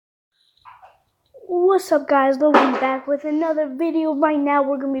What's up, guys? Logan back with another video. Right now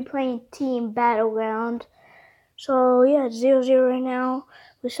we're gonna be playing Team Battleground. So yeah, it's 0-0 right now.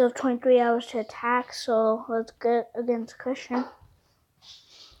 We still have 23 hours to attack, so let's get against Christian.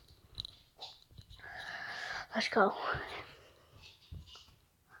 Let's go.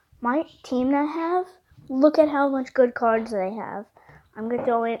 My team that I have, look at how much good cards they have. I'm gonna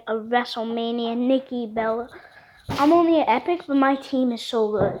throw in a WrestleMania, Nikki Bella. I'm only an epic, but my team is so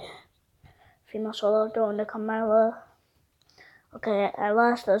good. Female solo, throwing the Carmella. Okay, I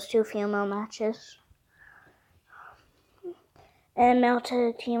lost those two female matches. And male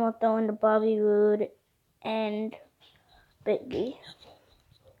to the team will throw in the Bobby Roode and Biggie.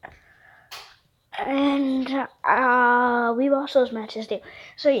 And we lost those matches too.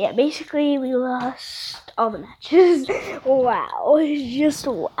 So yeah, basically we lost all the matches. Wow, it's just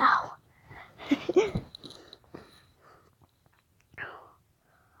wow.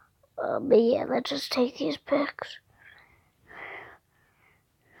 But yeah, let's just take these picks.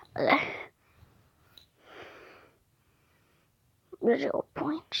 Okay. 0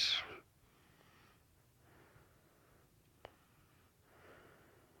 points.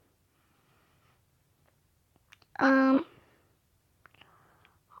 I'll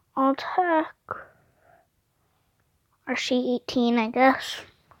attack RC18, I guess.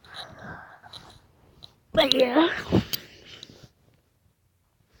 But yeah.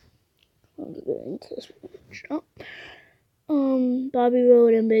 I'll get into this match. Bobby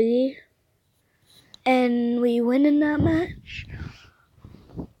Roode and Biggie. And we win in that match.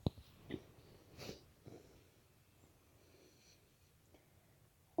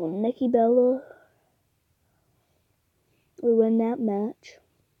 Nikki Bella. We win that match.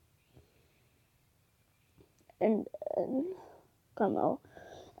 And Carmella.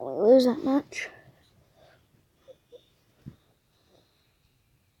 And we lose that match.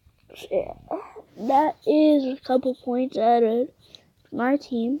 So yeah, that is a couple points added to my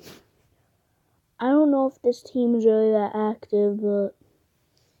team. I don't know if this team is really that active, but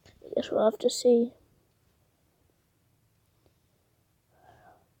I guess we'll have to see.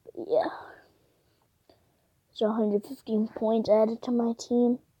 But yeah. So 115 points added to my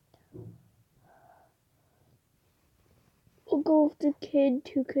team. We'll go with the Kid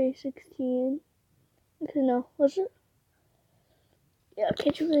 2K16. Okay, no, was it? Yeah,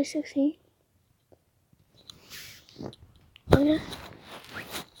 Kid 2K16. Okay.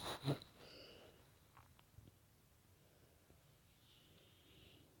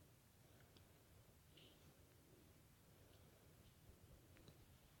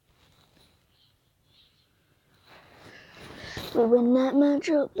 We win that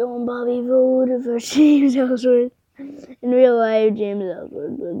matchup, throwing Bobby Roode versus James Ellsworth. In real life, James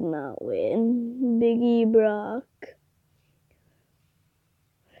Ellsworth would not win. Biggie, Brock.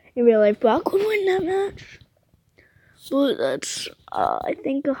 In real life, Brock would win that match. But that's, I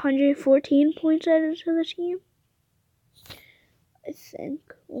think, 114 points added to the team. I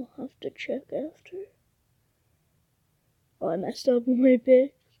think. We'll have to check after. Oh, I messed up on my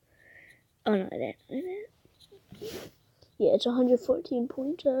picks. Oh, no, I didn't. Yeah, it's 114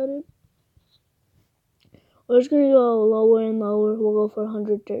 points added. We're just going to go lower and lower. We'll go for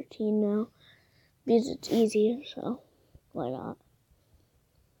 113 now. Because it's easier, so why not?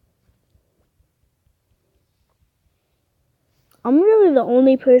 I'm really the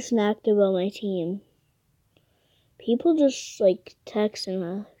only person active on my team. People just, text in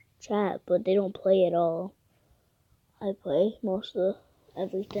the chat, but they don't play at all. I play most of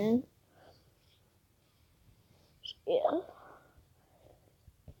everything. So, yeah.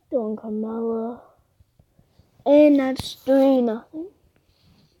 Doing Carmella. And that's 3-0.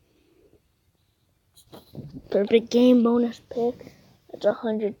 Perfect game bonus pick. That's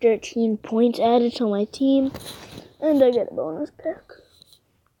 113 points added to my team. And I get a bonus pick.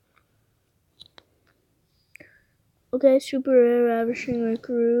 Okay, super rare ravishing like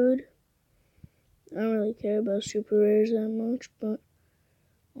Rude. I don't really care about super rares that much, but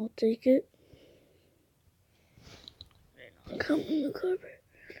I'll take it. Come in the cover.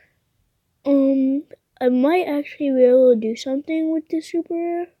 I might actually be able to do something with this super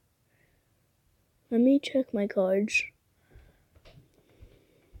rare. Let me check my cards.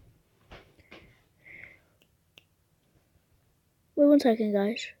 Wait 1 second,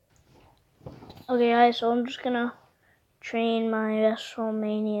 guys. Okay, guys, so I'm just gonna train my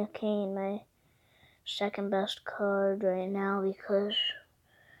WrestleMania Kane, my second best card right now, because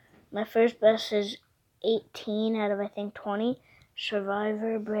my first best is 18 out of, I think, 20.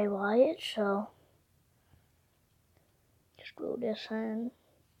 Survivor Bray Wyatt, so just throw this in.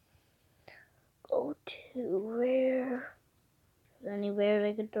 Go to rare. Is there any rares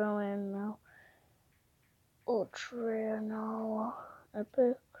I could throw in? No. Ultra rare, no.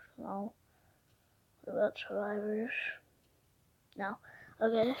 Epic, no. What about survivors? No.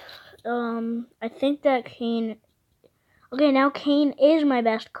 Okay. I think that Kane. Okay, now Kane is my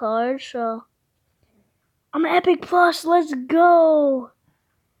best card, so I'm Epic Plus. Let's go.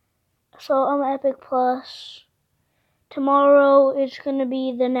 So I'm Epic Plus. Tomorrow it's gonna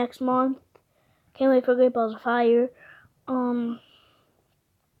be the next month. Can't wait for Great Balls of Fire.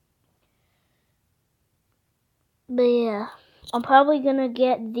 But yeah, I'm probably gonna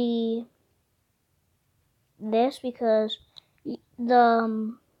get this because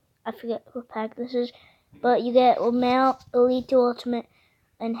I forget what pack this is, but you get Male Elite 2 Ultimate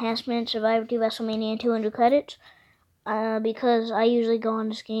Enhancement Survivor 2 WrestleMania and 200 credits. Because I usually go on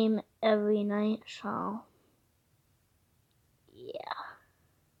this game every night, so yeah,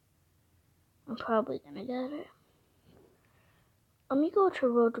 I'm probably gonna get it. Let me go to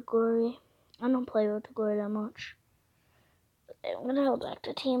Road to Glory. I don't play Road to Glory that much. I'm gonna go back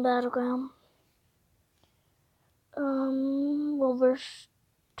to Team Battleground. We'll verse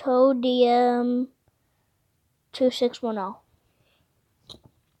Toad DM 2610.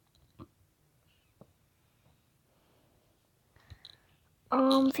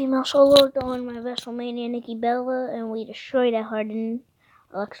 Female solo throwing my WrestleMania Nikki Bella, and we destroyed at Harden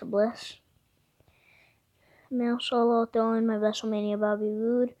Alexa Bliss. Male solo throwing my WrestleMania Bobby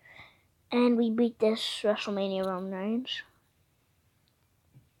Roode, and we beat this WrestleMania Roman Reigns.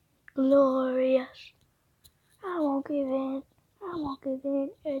 Glorious. I won't give in. I won't give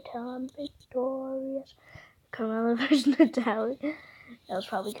in until I'm victorious. Carmella versus Natalia. That was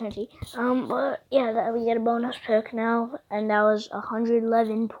probably cringy. But yeah, that we get a bonus pick now, and that was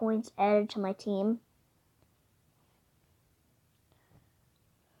 111 points added to my team.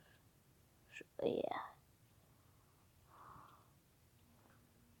 So, yeah.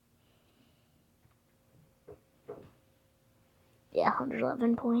 Yeah,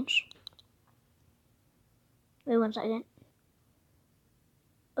 111 points. Wait 1 second.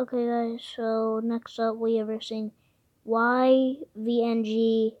 Okay, guys, so next up we are versing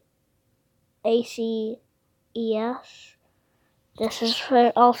YVNG ACES. This is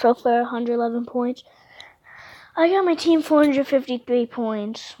also for 111 points. I got my team 453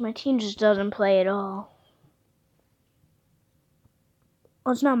 points. My team just doesn't play at all.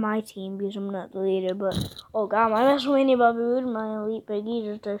 Well, it's not my team because I'm not the leader, but oh god, my WrestleMania Bobby Roode and my Elite Big E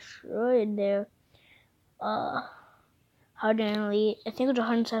just destroyed their Harden Elite. I think it was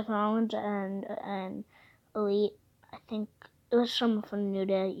 100 Rollins and Elite. I think it was someone from the New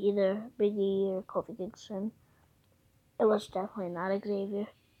Day, either Big E or Kofi Kingston. It was definitely not Xavier.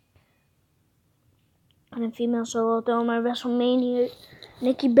 And in female solo throwing my WrestleMania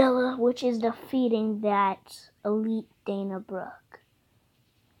Nikki Bella, which is defeating that Elite Dana Brooke.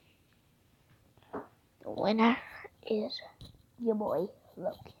 The winner is your boy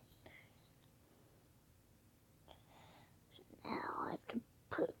Logan. Now I have to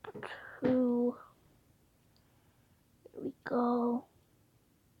put 2. There we go.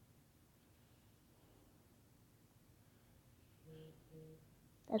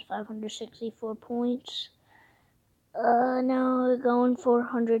 That's 564 points. Now we're going for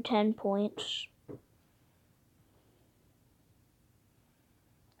 110 points.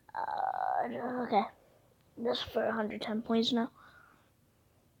 Okay. That's for 110 points now.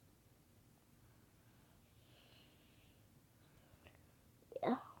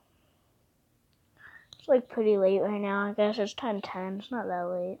 Yeah. It's like pretty late right now. I guess it's 10:10. It's not that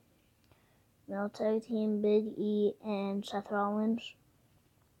late. Male tag team Big E and Seth Rollins.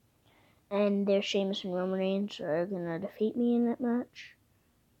 And their Sheamus and Roman Reigns are gonna defeat me in that match.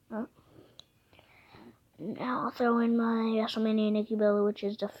 Now I'll throw in my WrestleMania Nikki Bella, which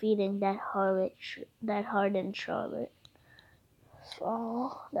is defeating that hardened Charlotte.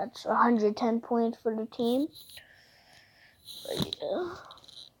 So that's 110 points for the team. But yeah.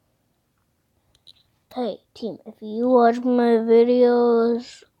 Hey team, if you watch my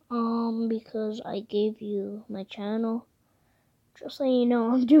videos, because I gave you my channel, just so you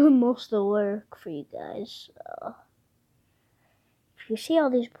know, I'm doing most of the work for you guys. If you see all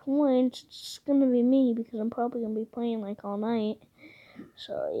these points, it's gonna be me because I'm probably gonna be playing like all night.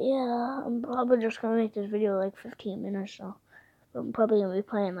 So yeah, I'm probably just gonna make this video like 15 minutes or so. But I'm probably gonna be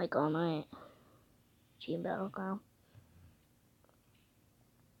playing like all night. Team Battleground.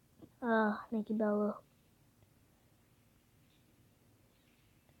 Nikki Bella.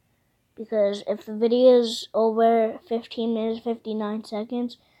 Because if the video is over 15 minutes, 59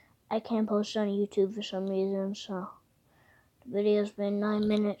 seconds, I can't post it on YouTube for some reason, so the video's been 9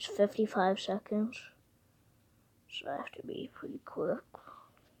 minutes, 55 seconds. So I have to be pretty quick.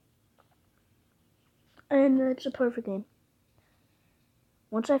 And and it's a perfect game.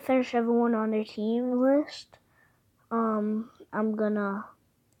 Once I finish everyone on their team list, I'm gonna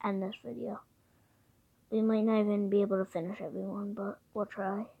end this video. We might not even be able to finish everyone, but we'll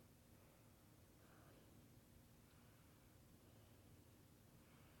try.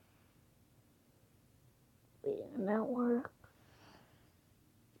 Wait, network.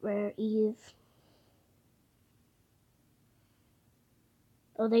 Rare Eve.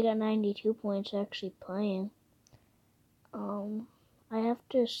 Oh, they got 92 points actually playing. I have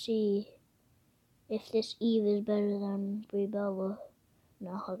to see if this Eve is better than Rebella.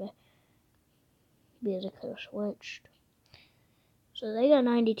 No, okay. Because I could have switched. So they got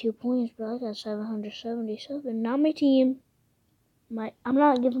 92 points, but I got 777. Not my team. I'm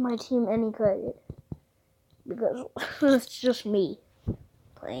not giving my team any credit. Because it's just me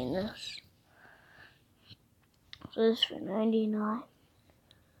playing this. So this is for 99.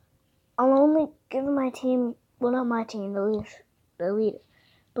 I'm only giving my team, well, not my team, the leader.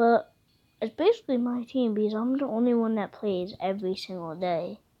 But it's basically my team because I'm the only one that plays every single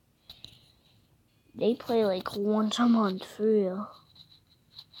day. They play like once a month for real.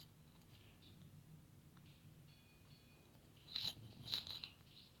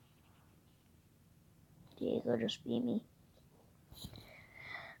 Diego just beat me.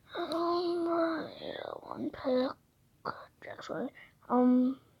 Yeah, one pick. Jackson.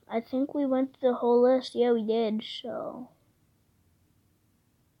 I think we went through the whole list. Yeah, we did, so.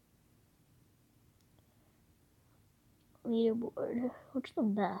 Leaderboard. What's the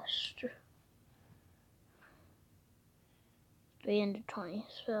best?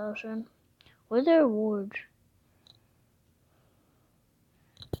 320,000. What are their awards?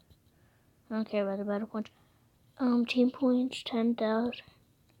 I don't care about the battle points. Team points, 10,000.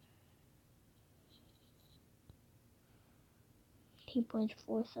 Team points,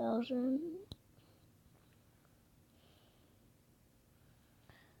 4,000.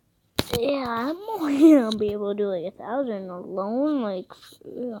 Yeah, I'm only gonna be able to do like 1,000 alone. Like,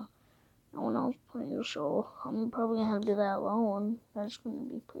 yeah, no one else playing, so I'm probably gonna have to do that alone. That's gonna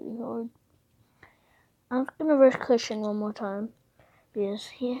be pretty hard. I'm gonna verse Christian one more time because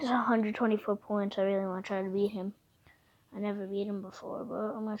he has 124 points. I really want to try to beat him. I never beat him before, but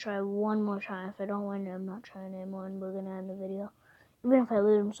I'm gonna try one more time. If I don't win, I'm not trying anymore, and we're gonna end the video. Even if I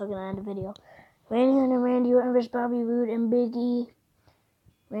lose, I'm still gonna end the video. Randy Orton versus Bobby Roode and Big E.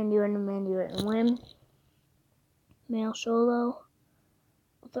 Randy Orton win. Male solo.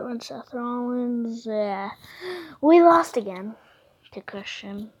 Throwing Seth Rollins. Yeah. We lost again to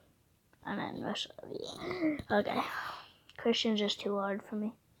Christian. And then the rest of the video. Okay. Christian's just too hard for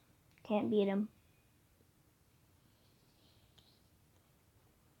me. Can't beat him.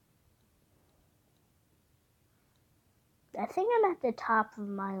 I think I'm at the top of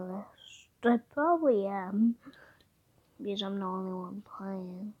my list. I probably am. Because I'm the only one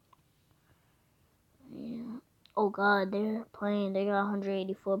playing. Yeah. Oh god, they're playing. They got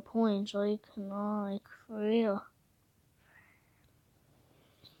 184 points. Like, no, like, for real.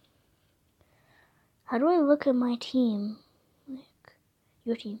 How do I look at my team? Like,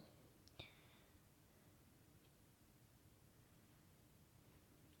 your team.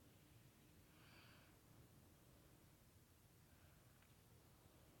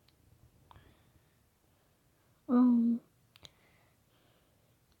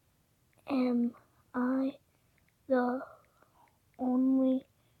 Am I the only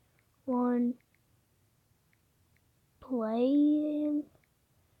one playing?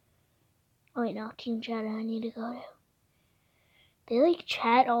 Oh wait, no, team chat I need to go to. They like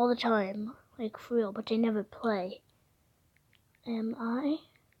chat all the time, like for real, but they never play. Am I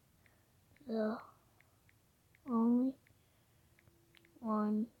the only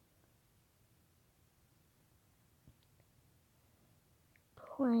one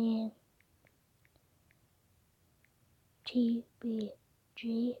playing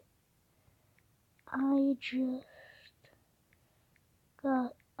TBG? I just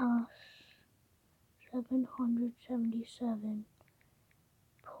got us 777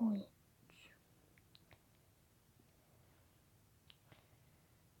 points.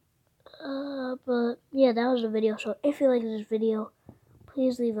 But yeah, that was the video. So if you like this video,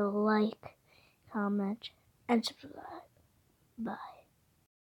 please leave a like, comment, and subscribe. Bye.